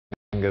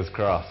Fingers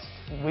crossed.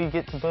 We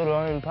get to build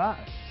our own park.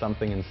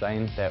 Something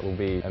insane that will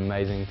be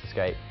amazing to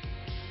skate.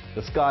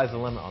 The sky's the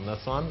limit on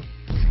this one.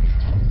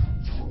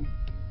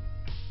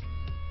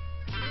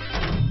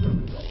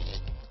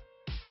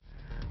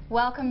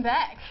 Welcome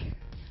back.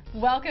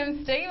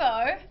 Welcome,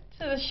 Steve-O,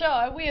 to the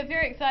show. We are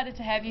very excited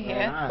to have you here.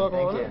 Yeah,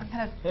 thank you.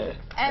 Kind of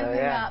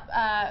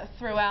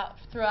amping up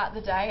throughout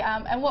the day.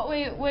 And what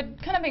we've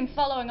kind of been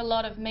following a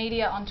lot of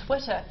media on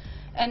Twitter,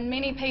 and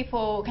many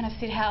people kind of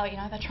said how, you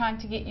know, they're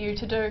trying to get you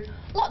to do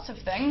lots of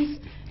things.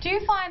 Do you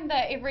find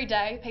that every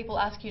day people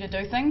ask you to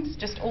do things,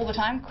 just all the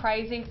time,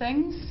 crazy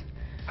things?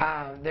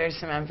 There's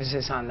some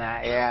emphasis on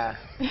that, yeah.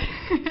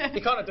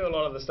 You kind of do a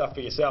lot of the stuff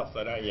for yourself,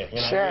 though, don't you? You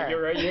know, sure.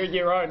 You're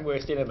your own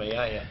worst enemy,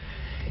 aren't you?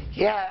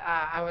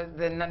 Yeah,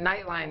 the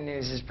Nightline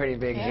news is pretty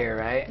big here,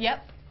 right?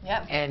 Yep.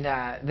 And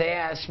they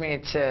asked me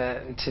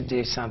to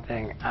do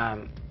something.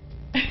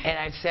 And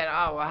I said,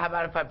 oh, well, how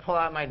about if I pull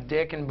out my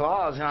dick and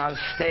balls and I'll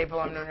staple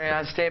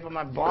them, staple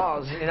my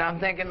balls? You know,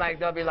 I'm thinking like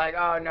they'll be like,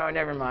 oh no,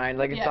 never mind,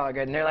 like it's all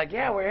good. And they're like,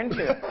 yeah, we're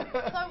into it.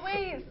 So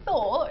we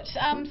thought,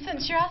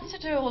 since you're asked to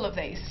do all of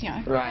these, you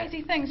know,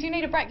 crazy things, you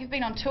need a break. You've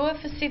been on tour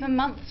for 7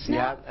 months now.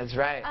 Yeah, that's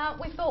right.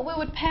 We thought we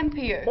would pamper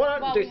you. Why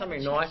don't you do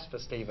something nice for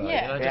Steve-O?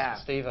 Yeah. You know, just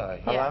for Steve-O.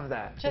 I love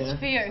that. Just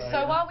for you.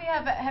 So while we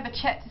have a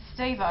chat to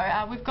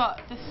Steve-O, we've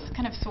got this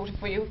kind of sorted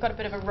for you. We've got a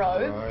bit of a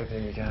robe. Oh,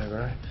 there you go,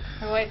 bro.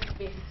 Always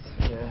the best.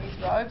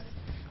 These robes.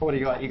 What do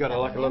you got? You got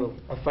like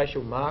a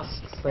facial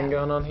mask thing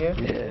going on here?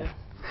 Yeah.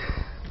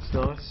 It's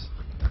nice.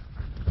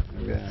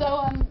 Yeah. So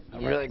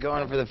I'm really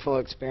going for the full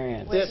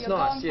experience. Yeah, it's you're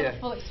nice, going for the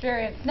full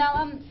experience.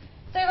 Now,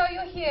 Steve-O,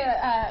 you're here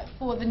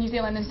for the New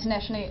Zealand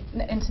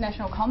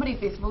International Comedy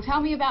Festival. Tell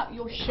me about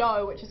your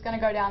show, which is going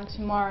to go down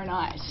tomorrow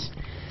night.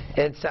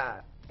 It's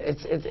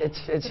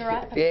it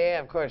alright? yeah,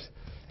 of course.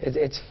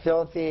 It's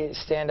filthy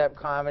stand-up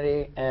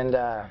comedy and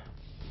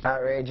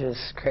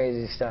outrageous,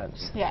 crazy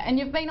stunts. Yeah, and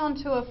you've been on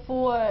tour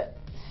for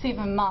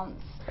 7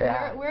 months.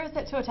 Yeah. Where has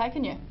that tour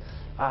taken you?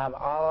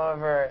 All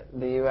over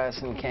the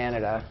U.S. and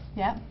Canada.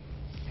 Yeah.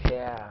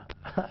 Yeah.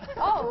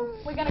 Oh,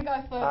 we're going to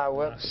go for...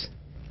 Whoops.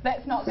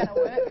 That's not going to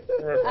work.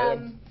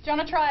 Do you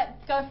want to try it?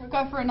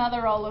 Go for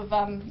another roll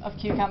of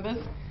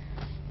cucumbers.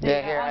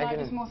 Yeah, here, I know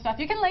there's more stuff.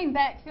 You can lean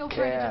back. Feel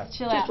free to just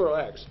chill out. Just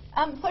relax.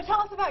 So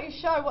tell us about your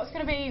show. What's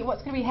going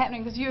to be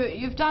happening? Because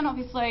you've done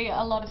obviously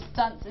a lot of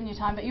stunts in your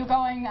time, but you're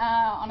going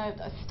on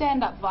a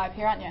stand-up vibe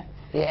here, aren't you?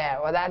 Yeah.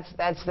 Well,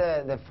 that's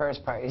the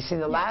first part. You see,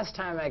 the last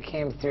time I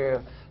came through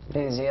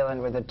New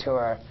Zealand with a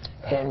tour,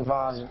 it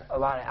involved a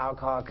lot of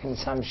alcohol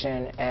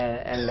consumption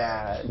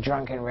and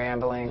drunken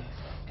rambling.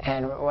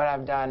 And what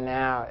I've done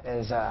now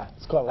is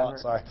it's quite a lot,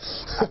 sorry.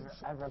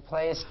 I've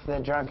replaced the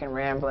drunken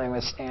rambling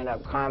with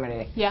stand-up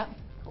comedy. Yeah.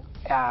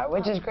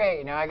 Which is great.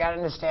 You know, I got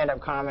into stand-up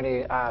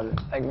comedy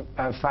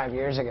like 5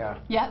 years ago.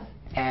 Yeah.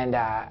 And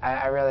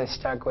I really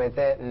stuck with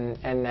it,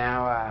 and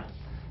now,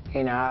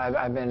 you know,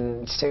 I've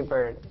been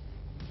super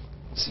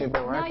working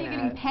Now you're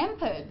getting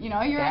pampered. You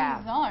know, you're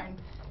in the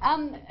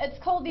zone.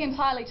 It's called the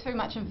Entirely Too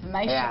Much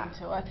Information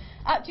Tour.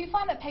 Do you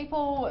find that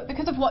people,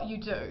 because of what you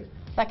do,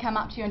 they come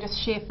up to you and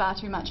just share far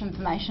too much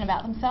information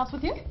about themselves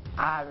with you?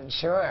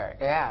 Sure,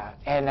 yeah.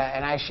 And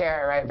I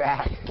share it right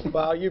back.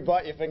 Well, you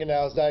bite your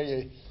fingernails, don't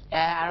you?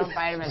 Yeah, I don't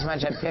bite them as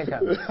much, I pick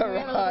them.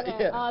 Right,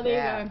 yeah. Oh,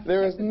 there you go.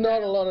 There is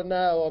not a lot of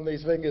nail on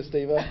these fingers,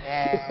 Steve-O.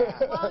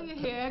 Yeah. While you're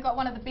here, got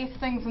one of the best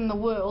things in the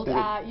world.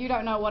 You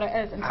don't know what it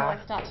is until I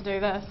start to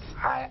do this.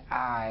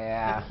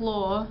 Yeah. The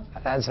floor.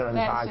 That's what I'm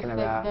talking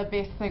about. That's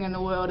the best thing in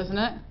the world, isn't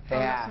it? Yeah.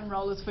 I've got some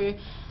rollers for you.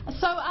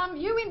 So,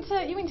 you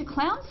went to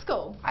clown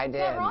school. I did.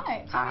 Is that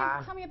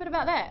right? Tell me a bit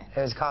about that. It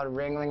was called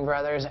Ringling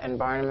Brothers and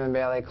Barnum and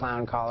Bailey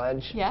Clown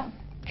College. Yeah.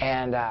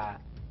 And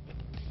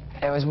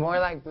it was more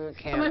like boot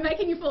camp. Am I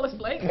making you fall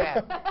asleep?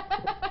 Yeah.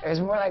 It was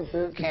more like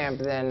boot camp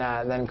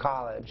than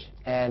college.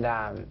 And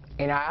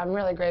you know, I'm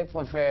really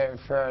grateful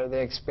for the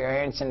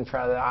experience and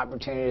for the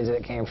opportunities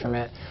that came from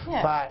it.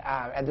 Yeah. But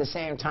at the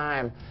same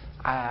time,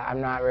 I'm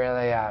not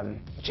really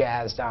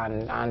jazzed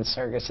on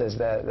circuses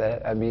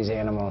that abuse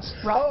animals.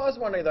 Right. I was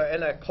wondering though,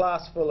 in a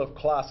class full of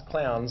class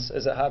clowns,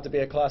 is it hard to be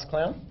a class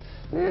clown?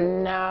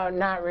 No,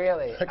 not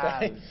really.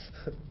 Okay.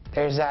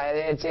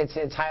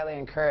 It's highly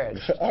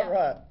encouraged. All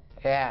right.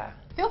 Yeah.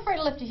 Feel free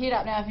to lift your head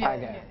up now if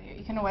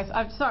you can always.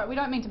 I'm sorry, we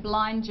don't mean to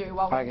blind you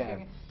while we're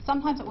doing it.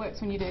 Sometimes it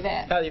works when you do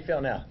that. How do you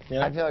feel now? You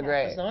know? I feel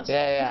great. That's nice.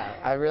 Yeah.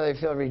 I really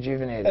feel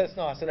rejuvenated. It's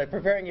nice, isn't it?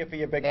 Preparing you for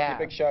your big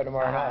show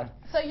tomorrow night.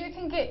 So you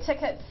can get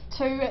tickets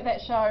to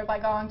that show by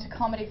going to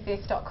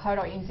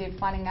comedyfest.co.nz,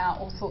 finding out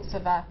all sorts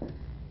of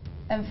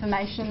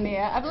information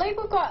there. I believe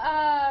we've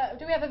got,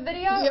 do we have a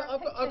video? Yeah, I've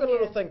got a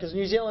little thing, because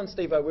New Zealand,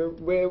 Steve-O,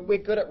 we're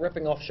good at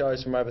ripping off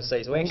shows from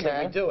overseas. We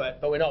do it,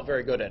 but we're not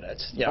very good at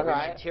it. You know, we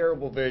make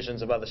terrible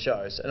versions of other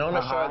shows. And on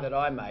a show that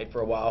I made for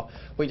a while,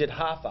 we did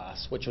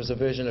Half-Ass, which was a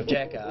version of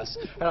Jackass.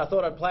 And I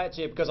thought I'd play it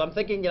to you because I'm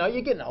thinking, you know,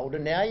 you're getting older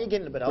now, you're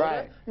getting a bit older.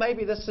 Right.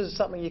 Maybe this is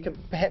something you could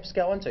perhaps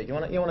go into. You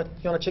want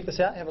to check this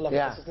out? Have a look.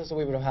 Yeah. This is a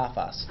wee bit of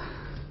Half-Ass.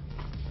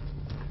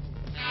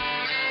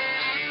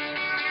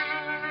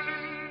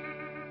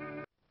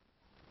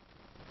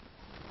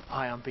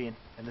 Hi, I'm Ben,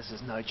 and this is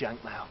No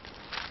Junk Mail.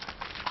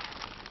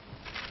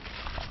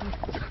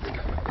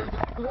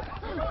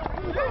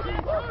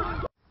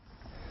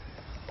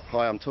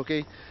 Hi, I'm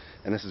Tookie,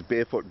 and this is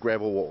Barefoot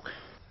Gravel Walk.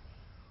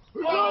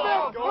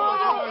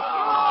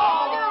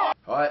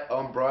 Hi,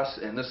 I'm Bryce,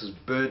 and this is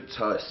Burnt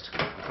Toast.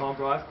 Come on,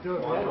 Bryce. Do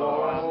it, man.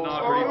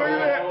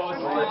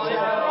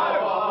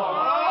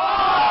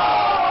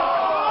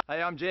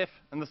 Hey, I'm Jeff,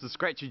 and this is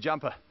Scratchy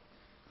Jumper.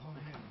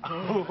 Do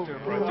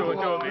it,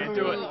 man.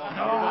 Do it.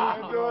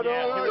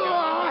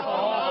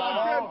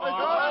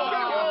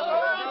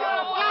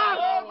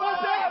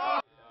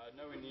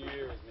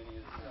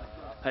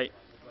 Hey,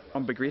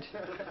 I'm Big Red,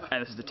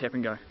 and this is the Tap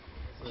and Go.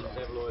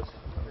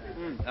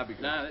 That'd be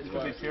good. Nah, that's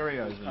good.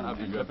 Cheerios. That'd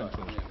be good.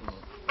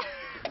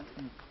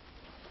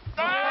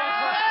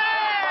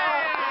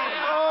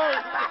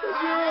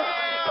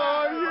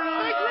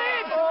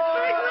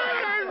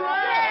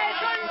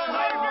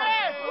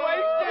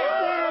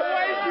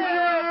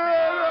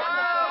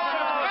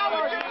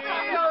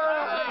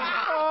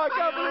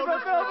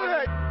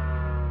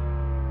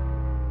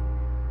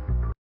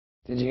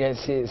 Did you guys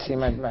see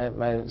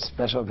my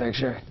special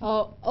picture?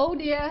 Oh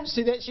dear.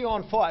 See, that's you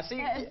on fire. See,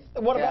 Yes.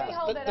 what Yeah.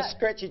 about the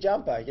scratchy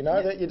jumper? You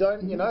know, that you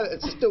don't, you know,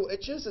 it still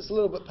itches, it's a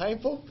little bit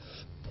painful.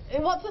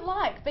 What's it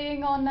like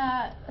being on,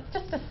 it's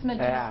just a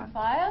smidgen on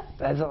fire?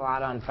 That's a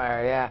lot on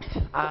fire, yeah.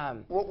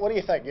 What do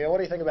you think? What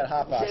do you think about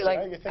half-assed? See, like,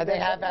 I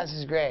think half-assed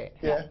is great.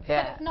 Yeah.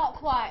 But it's not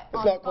quite It's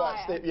on not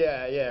fire. quite,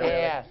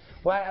 yeah.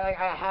 Well, I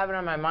have it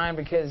on my mind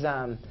because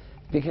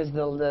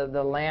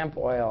the lamp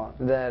oil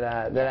that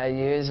I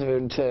use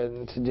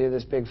to do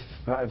this big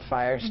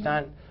fire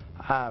stunt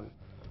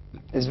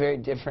is very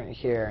different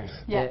here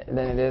than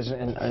it is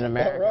in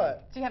America. Right.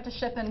 Do you have to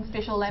ship in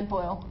special lamp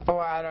oil? Oh,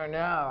 I don't know.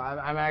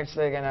 I'm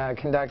actually going to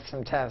conduct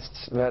some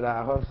tests, but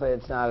hopefully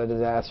it's not a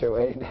disaster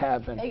waiting to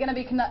happen. Are you going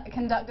to be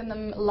conducting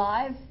them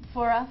live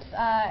for us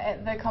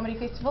at the comedy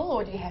festival,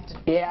 or do you have to?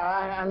 Yeah,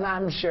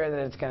 I'm sure that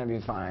it's going to be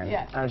fine.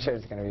 Yeah. I'm sure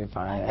it's going to be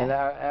fine, Okay. and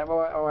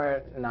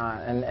or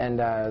not, and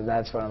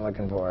that's what I'm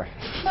looking for.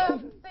 So,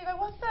 Steve,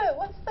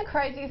 what's the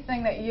craziest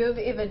thing that you've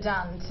ever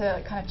done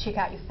to kind of check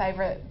out your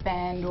favourite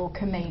band or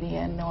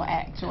comedian or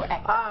act or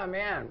actor? Oh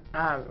man,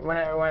 when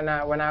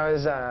I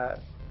was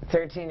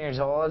 13 years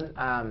old,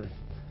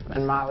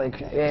 and Motley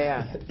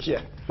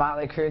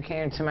Crue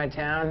came to my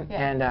town,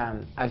 and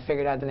I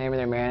figured out the name of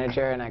their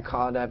manager, and I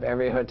called up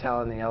every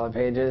hotel in the Yellow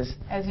Pages.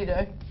 As you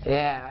do.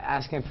 Yeah,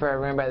 asking for a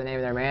room by the name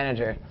of their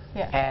manager.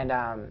 Yeah. And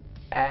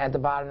at the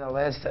bottom of the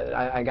list,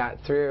 I got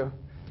through,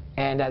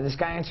 and this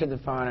guy answered the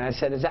phone, and I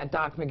said, "Is that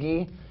Doc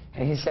McGee?"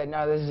 And he said,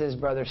 "No, this is his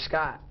brother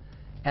Scott."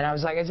 And I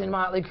was like, "It's in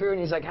Motley Crue," and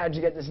he's like, "How'd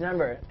you get this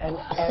number?" And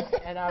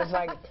I was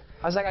like,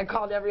 I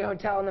called every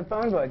hotel in the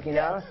phone book, you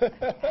know.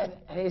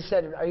 And he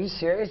said, "Are you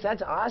serious?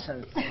 That's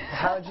awesome.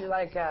 How would you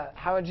like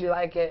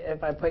it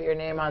if I put your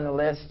name on the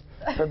list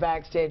for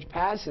backstage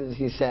passes?"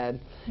 He said.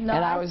 Nice.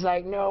 And I was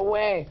like, "No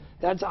way.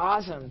 That's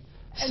awesome."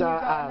 And So,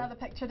 you've got another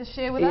picture to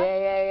share with us?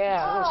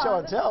 Yeah. Oh, show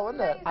and tell,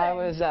 isn't it? I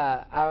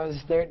was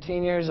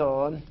 13 years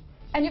old.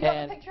 And you've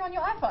got the picture on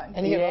your iPhone?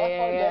 And you had an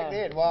iPhone back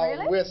then. Wow,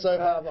 Really? we're so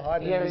far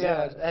behind in Here New we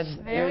go.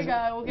 Zealand. There we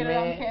go. We'll get it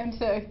on cam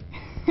too.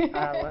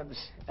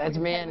 Whoops. That's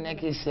me and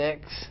Nikki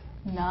Sixx.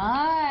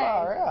 Nice.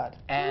 All right.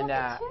 And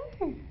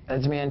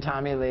that's me and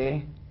Tommy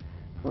Lee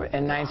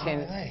in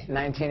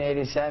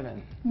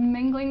 1987.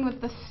 Mingling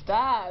with the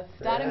stars,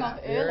 starting off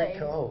early. Very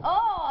cool.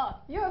 Oh,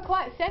 you were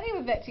quite savvy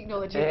with that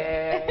technology.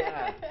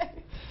 Yeah.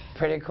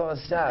 Pretty cool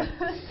stuff.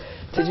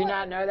 Did you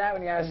not know that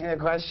when you asked me the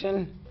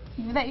question?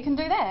 That you can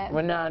do that?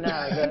 Well, no. No,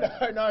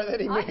 that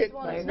he I just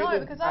wanted to know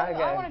because I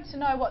wanted to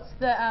know what's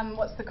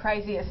the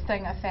craziest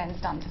thing a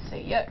fan's done to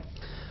see you.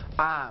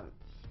 I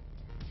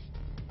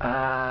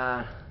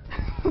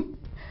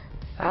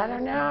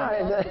don't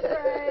know.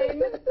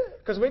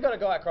 Because we got a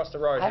guy across the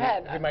road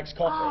who makes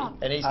coffee,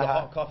 and he's the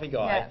hot coffee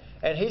guy,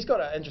 and he's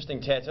got an interesting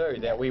tattoo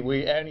that we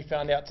only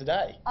found out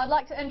today. I'd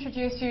like to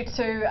introduce you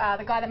to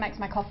the guy that makes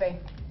my coffee.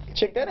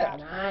 Check that out.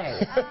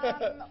 Nice.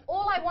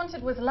 All I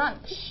wanted was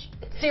lunch.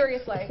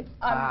 Seriously,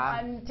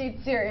 I'm dead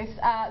serious.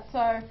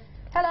 So,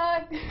 hello.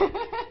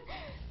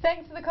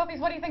 Thanks for the coffees.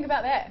 What do you think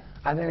about that?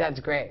 I think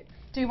that's great.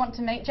 Do you want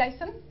to meet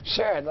Jason?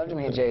 Sure, I'd love to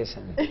meet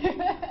Jason.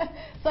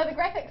 So the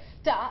graphic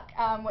stuck,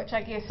 which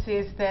I guess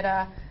says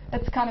that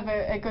it's kind of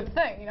a good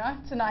thing, you know.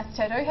 It's a nice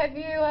tattoo. Have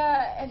you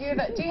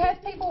ever? Do you have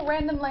people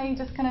randomly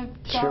just kind of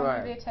go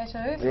through their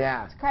tattoos?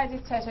 Yeah. It's the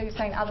craziest tattoo you've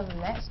seen other than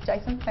that,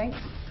 Jason? Thanks.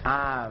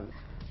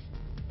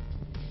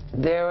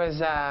 There was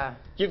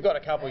You've got a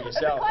couple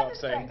yourself, Quite I've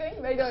seen.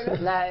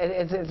 distracting. No,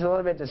 it's a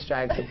little bit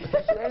distracting.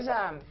 There's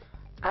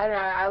I don't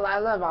know. I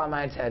love all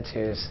my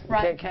tattoos.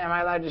 Right. Am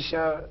I allowed to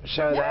show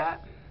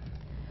that?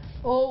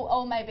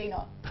 Oh, maybe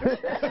not. yeah,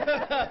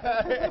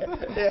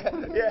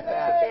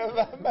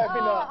 maybe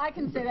not. I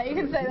can say that. You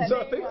can say that.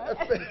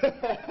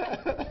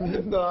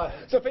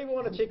 So if people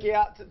want to check you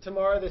out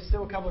tomorrow, there's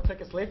still a couple of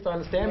tickets left, I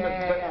understand.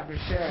 Yeah, for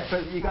sure.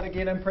 But you got to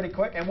get in pretty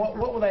quick. And what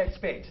will they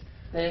expect?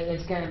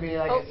 It's going to be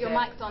like. Oh, your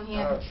mic's on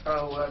here.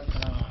 Oh,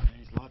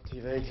 he's live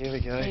TV. Here we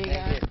go. There you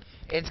go.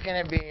 it's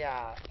gonna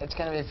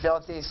be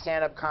filthy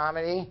stand-up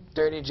comedy,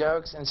 dirty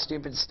jokes, and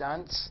stupid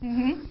stunts.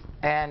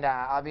 And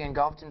I'll be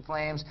engulfed in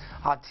flames.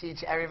 I'll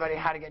teach everybody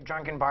how to get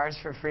drunk in bars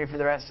for free for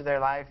the rest of their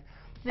life.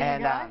 There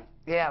you go.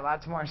 Yeah,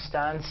 lots more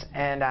stunts.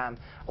 And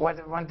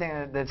one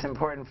thing that's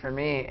important for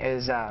me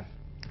is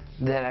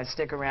that I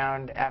stick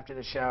around after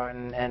the show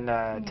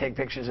and take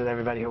pictures with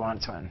everybody who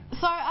wants one.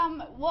 So,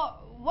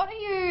 what do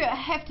you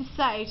have to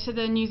say to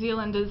the New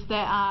Zealanders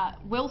that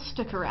will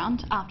stick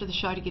around after the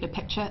show to get a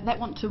picture, that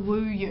want to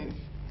woo you?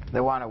 They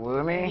want to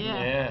woo me?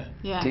 Yeah.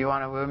 Do you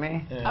want to woo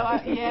me?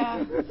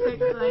 Yeah,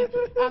 secretly.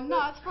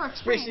 No, it's for a friend.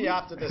 Especially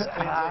after this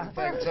cleansing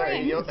thing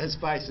too. His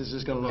face is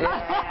just going to look...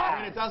 I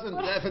mean, it doesn't...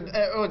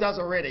 it does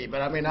already,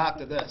 but I mean,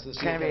 after this... It's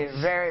going to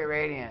be very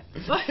radiant.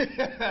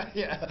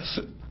 Yeah.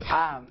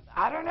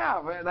 I don't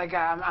know, but like,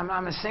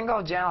 I'm a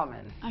single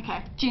gentleman.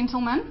 Okay.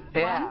 Gentleman.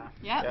 Yeah.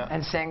 Yep.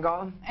 And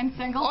single. And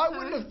single, I too.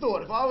 wouldn't have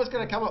thought, if I was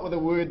going to come up with a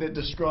word that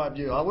described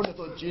you, I wouldn't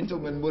have thought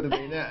gentleman would have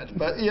been it.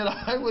 But, you know,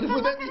 would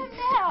that be...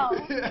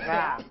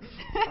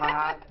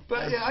 Yeah.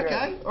 But yeah,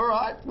 okay, all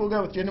right, we'll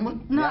go with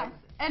gentleman. Nice.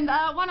 And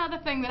one other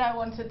thing that I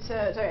wanted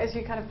to do, as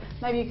you kind of,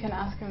 maybe you can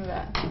ask him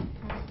about,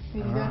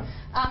 is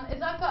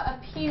I've got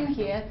a pen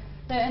here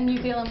that in New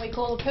Zealand we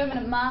call a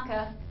permanent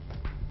marker.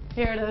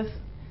 Here it is.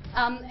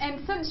 And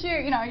since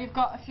you've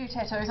got a few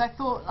tattoos, I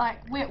thought, like,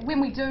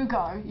 when we do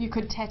go, you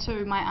could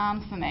tattoo my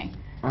arm for me.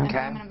 Okay. A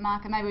permanent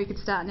marker. Maybe we could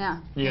start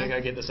now. You're going to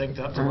go get this inked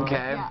up tomorrow?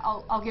 Okay. Yeah,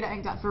 I'll get it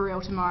inked up for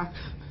real tomorrow.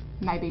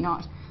 Maybe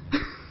not.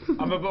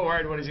 I'm a bit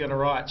worried what he's going to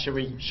write. Should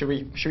we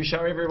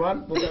show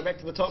everyone? We'll go back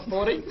to the top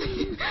 40.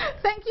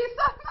 Thank you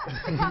so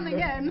much for coming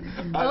in.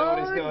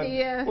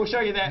 Dear. We'll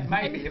show you that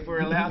maybe if we're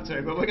allowed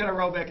to, but we're going to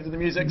roll back into the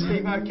music.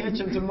 Steve-O, catch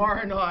him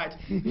tomorrow night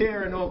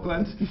here in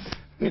Auckland.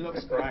 He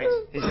looks great.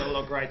 He's going to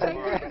look great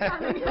tomorrow.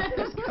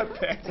 Let's go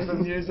back to the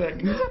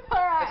music. All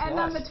right, at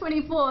number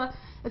 24,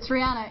 it's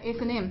Rihanna,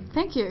 S&M.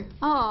 Thank you.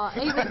 Oh,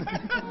 even.